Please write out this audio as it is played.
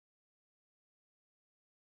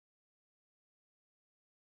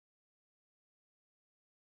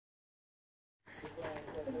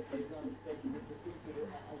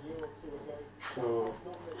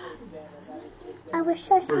I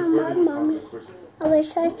wish I saw my mommy. I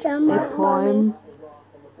wish I saw my A poem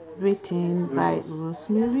written by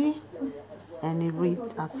Rosemary, and it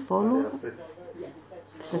reads as follows.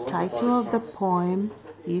 The title of the poem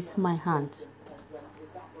is My Hand.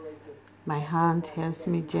 My hand helps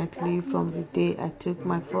me gently from the day I took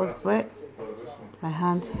my first breath. My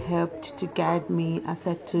hands helped to guide me as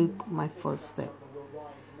I took my first step.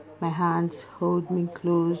 My hands hold me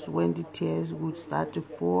close when the tears would start to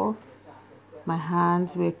fall. My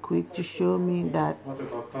hands were quick to show me that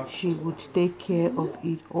she would take care of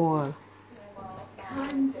it all.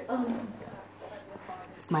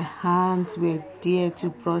 My hands were there to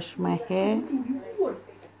brush my hair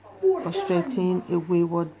or straighten a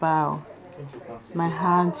wayward bow. My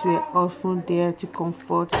hands were often there to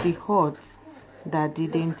comfort the hurts that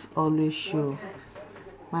didn't always show.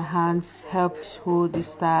 My hands helped hold the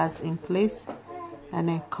stars in place and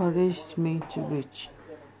encouraged me to reach.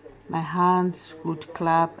 My hands would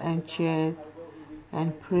clap and cheer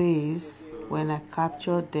and praise when I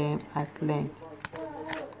captured them at length.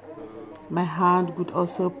 My hand would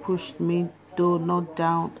also push me, though not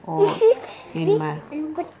down or in my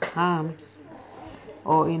arms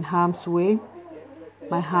or in harm's way.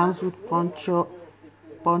 My hands would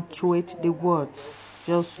punctuate the words,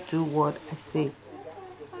 just do what I say.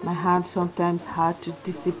 My hands sometimes had to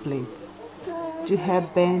discipline, to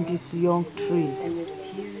help bend this young tree.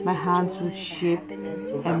 My hands would shape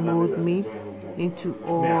and mold me into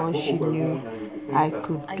all she knew I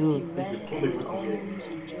could do.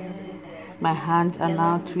 My hands are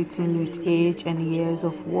now tweeting with age and years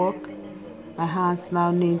of work. My hands now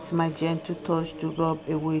need my gentle touch to rub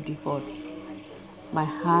away the hurts. My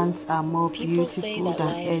hands are more beautiful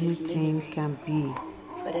than anything can be.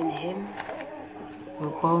 But in him,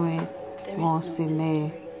 Rosemary, there is no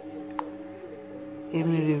mystery. So he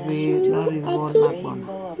Emiriwe sends to lórí us ìwọ his lágbọ̀n.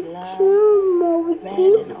 rainbow of love, red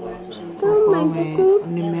and orange and blue, Rosemary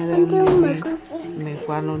onímẹ́rẹ́ lórí and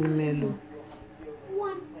mẹ́kwàá onímẹ́lò.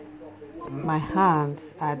 My hands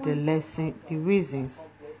are the reasons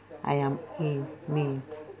I am in me.